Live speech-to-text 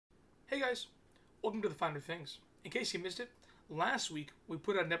Hey guys, welcome to The Finer Things. In case you missed it, last week we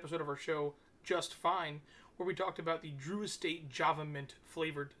put out an episode of our show, Just Fine, where we talked about the Drew Estate Java Mint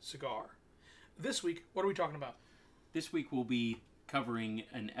flavored cigar. This week, what are we talking about? This week we'll be covering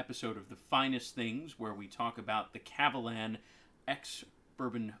an episode of The Finest Things where we talk about the Kavalan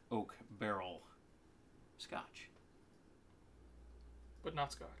ex-Bourbon barrel scotch. But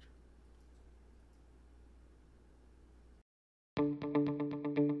not scotch.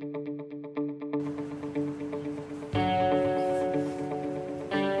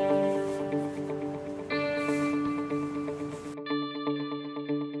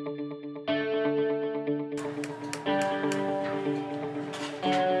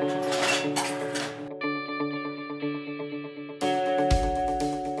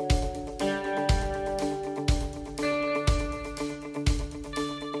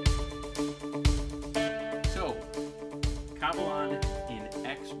 Kavalan in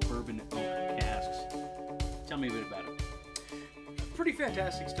ex-Bourbon oak casks. Tell me a bit about it. Pretty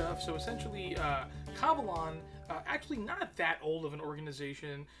fantastic stuff. So essentially, Kavalan, actually not that old of an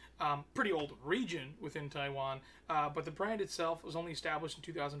organization, pretty old region within Taiwan, but the brand itself was only established in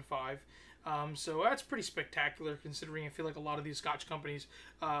 2005. So that's pretty spectacular considering I feel like a lot of these Scotch companies,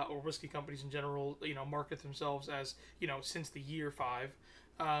 or whiskey companies in general, market themselves as, since the year 5.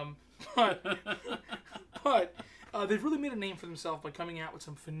 But they've really made a name for themselves by coming out with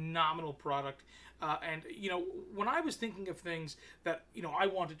some phenomenal product. And when I was thinking of things that, we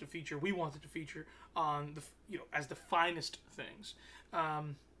wanted to feature on the, as the finest things,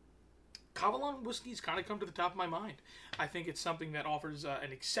 Kavalan whiskeys kind of come to the top of my mind. I think it's something that offers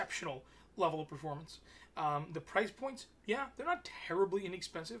an exceptional level of performance. The price points, yeah, they're not terribly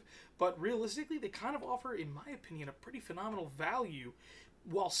inexpensive, but realistically, they kind of offer, in my opinion, a pretty phenomenal value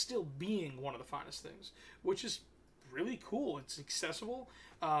while still being one of the finest things, which is really cool. It's accessible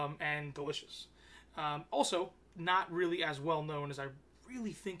and delicious. Also, not really as well known as I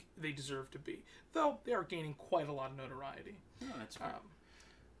really think they deserve to be, though they are gaining quite a lot of notoriety. Oh, that's fair.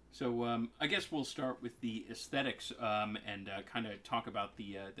 So I guess we'll start with the aesthetics and kind of talk about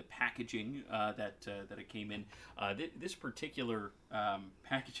the packaging that it came in. This particular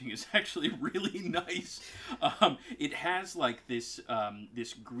packaging is actually really nice. It has like this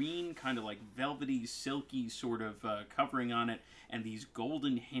this green kind of like velvety, silky sort of covering on it, and these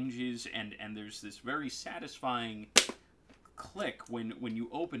golden hinges, and there's this very satisfying click when you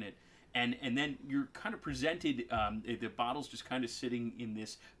open it. And then you're kind of presented, the bottle's just kind of sitting in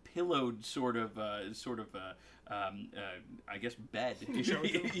this pillowed sort of I guess bed.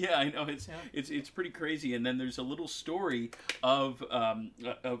 Yeah, I know it's pretty crazy. And then there's a little story of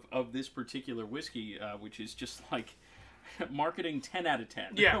this particular whiskey, which is just like marketing 10 out of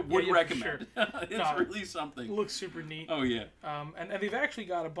 10. Yeah, would recommend. Sure. It's really something. It looks super neat. Oh yeah. And they've actually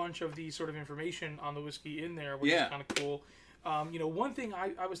got a bunch of these sort of information on the whiskey in there, which is kind of cool. One thing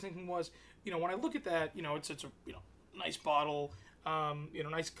I was thinking was, when I look at that, it's a nice bottle,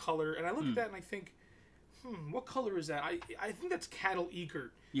 nice color, and I look at that and I think, what color is that? I think that's cattle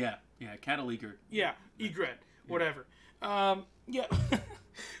egret. Yeah, cattle egret. Yeah, egret, whatever. The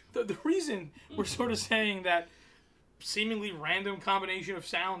reason we're sort of saying that seemingly random combination of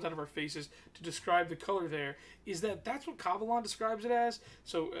sounds out of our faces to describe the color there is that's what Kavalan describes it as.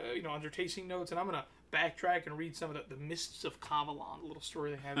 So, under tasting notes, and I'm gonna backtrack and read some of the mists of Kavalan, the little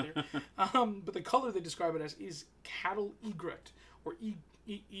story they have there. But the color they describe it as is cattle egret, or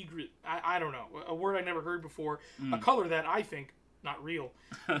egret. I don't know, a word I never heard before. A color that I think not real,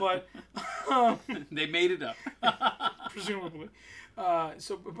 but they made it up, presumably.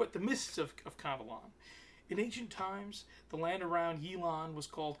 But the mists of Kavalan. In ancient times, the land around Yilan was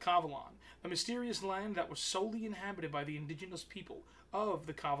called Kavalan, a mysterious land that was solely inhabited by the indigenous people of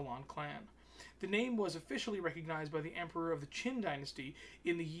the Kavalan clan. The name was officially recognized by the emperor of the Qin dynasty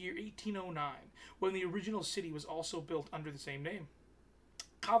in the year 1809, when the original city was also built under the same name.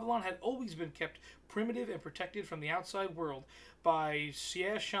 Kavalan had always been kept primitive and protected from the outside world by the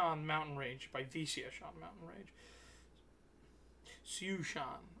Siashan mountain range.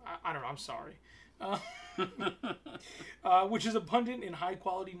 Siushan. I don't know, I'm sorry. Which is abundant in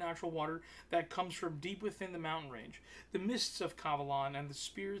high-quality natural water that comes from deep within the mountain range. The mists of Kavalan and the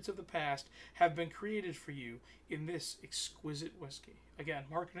spirits of the past have been created for you in this exquisite whiskey. Again,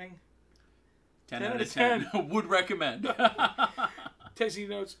 marketing 10 out of 10. Would recommend. Tasting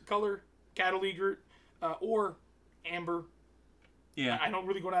notes, color, cattle egret, or amber. Yeah. I don't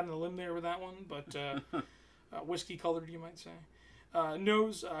really go down on a limb there with that one, but whiskey colored, you might say.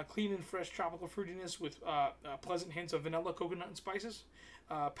 Nose, clean and fresh tropical fruitiness with pleasant hints of vanilla, coconut, and spices.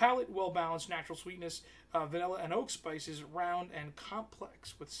 Palate, well-balanced natural sweetness. Vanilla and oak spices, round and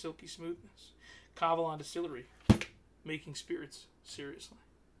complex with silky smoothness. Kavalan Distillery, making spirits seriously.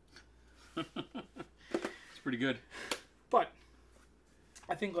 It's pretty good. But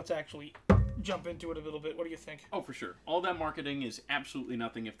I think let's actually jump into it a little bit. What do you think? Oh, for sure. All that marketing is absolutely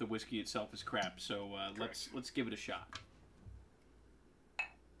nothing if the whiskey itself is crap. So let's give it a shot.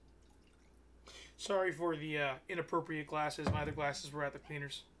 Sorry for the inappropriate glasses. My other glasses were at the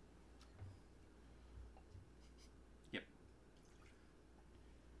cleaners. Yep.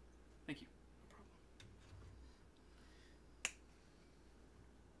 Thank you.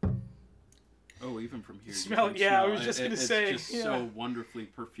 Oh, even from here. Smell it? Yeah, I was just going to say. It's just so wonderfully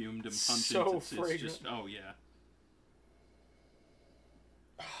perfumed and pungent. So it's fragrant. Just, oh, yeah.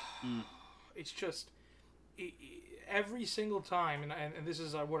 It's just... every single time, and this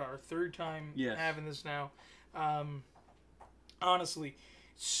is what, our third time having this now. Honestly,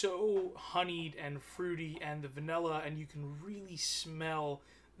 so honeyed and fruity, and the vanilla, and you can really smell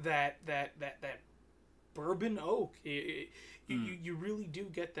that bourbon oak. You really do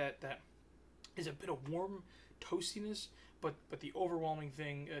get that is a bit of warm toastiness, but the overwhelming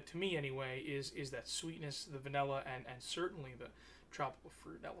thing to me anyway is that sweetness, the vanilla, and certainly the tropical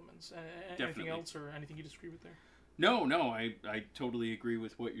fruit elements. Anything else or anything you disagree with there? No, I totally agree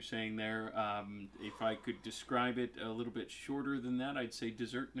with what you're saying there. If I could describe it a little bit shorter than that, I'd say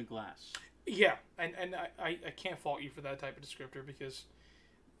dessert in a glass. Yeah, and I can't fault you for that type of descriptor because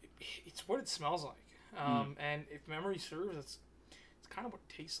it's what it smells like. And if memory serves, it's kind of what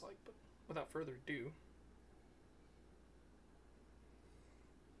it tastes like. But without further ado...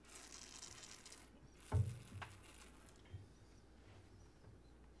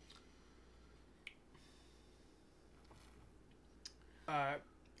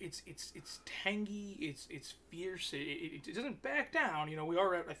 It's tangy. It's fierce. It doesn't back down. You know, we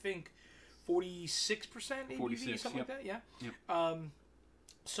are at, I think, 46% ABV, 46, something like that. Yeah. Yep.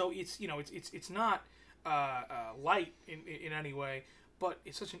 So it's not light in any way, but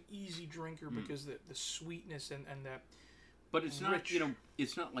it's such an easy drinker because the sweetness and that. But it's rich. not,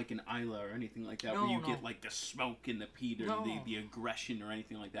 it's not like an Isla or anything like that, where you get like the smoke and the peat or the aggression or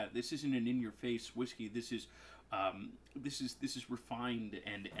anything like that. This isn't an in-your-face whiskey. This is refined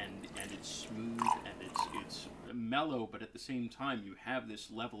and it's smooth and it's mellow, but at the same time you have this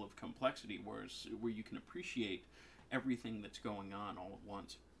level of complexity where you can appreciate everything that's going on all at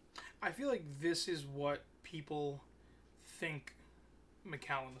once. I feel like this is what people think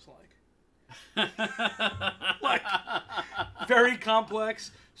Macallan is like. Like, very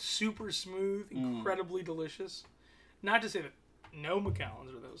complex, super smooth, incredibly delicious. Not to say that no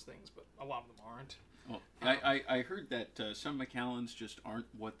Macallans are those things, but a lot of them aren't. Well, I heard that some Macallans just aren't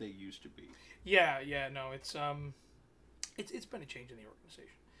what they used to be. Yeah, no, it's been a change in the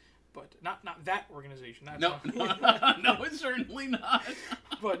organization, but not that organization. That's no, it's certainly not.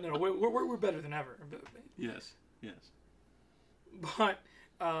 But no, we're better than ever. Yes. But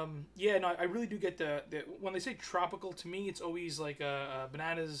no, I really do get the when they say tropical, to me it's always like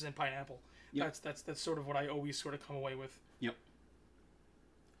bananas and pineapple. Yep. That's sort of what I always sort of come away with. Yep.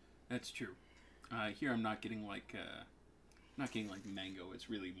 That's true. Here I'm not getting like mango. It's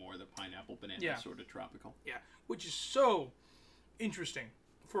really more the pineapple banana sort of tropical. Yeah, which is so interesting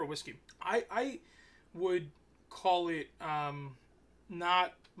for a whiskey. I would call it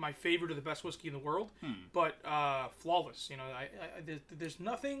not my favorite or the best whiskey in the world, but flawless. You know, there's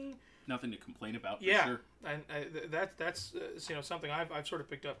nothing to complain about. For sure. And that's something I've sort of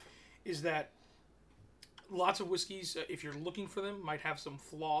picked up is that lots of whiskeys, if you're looking for them, might have some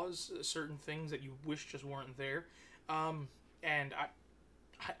flaws, certain things that you wish just weren't there, and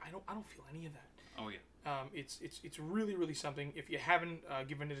I don't feel any of that. Oh yeah. It's really, really something. If you haven't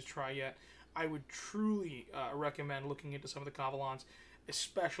given it a try yet, I would truly recommend looking into some of the Kavalans,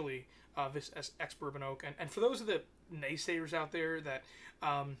 especially this ex-bourbonoak. And for those of the naysayers out there that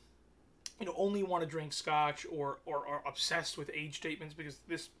only want to drink Scotch or are obsessed with age statements, because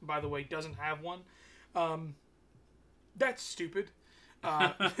this, by the way, doesn't have one. That's stupid.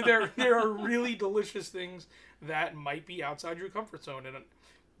 There are really delicious things that might be outside your comfort zone, and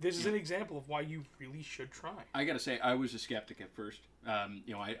this is an example of why you really should try. I gotta say, I was a skeptic at first.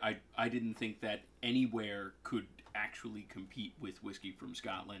 I didn't think that anywhere could actually compete with whiskey from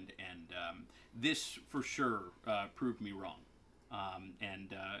Scotland, and this for sure proved me wrong.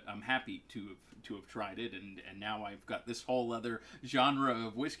 And I'm happy to have tried it, and now I've got this whole other genre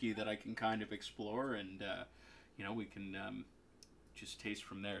of whiskey that I can kind of explore, and we can just taste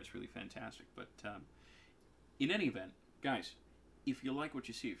from there. It's really fantastic. But in any event, guys, if you like what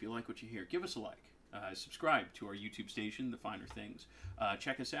you see, if you like what you hear, give us a like. Subscribe to our YouTube station, The Finer Things.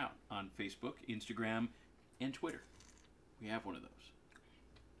 Check us out on Facebook, Instagram, and Twitter. We have one of those.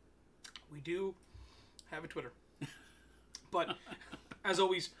 We do have a Twitter. But, as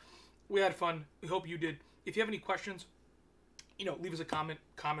always, we had fun. We hope you did. If you have any questions, leave us a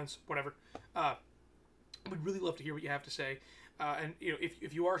comments, whatever. We'd really love to hear what you have to say. And,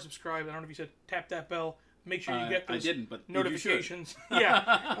 if you are subscribed, I don't know if you said tap that bell. Make sure you get those notifications.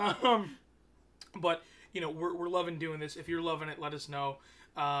 Yeah. But, we're loving doing this. If you're loving it, let us know.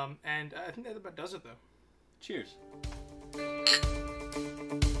 And I think that about does it, though. Cheers.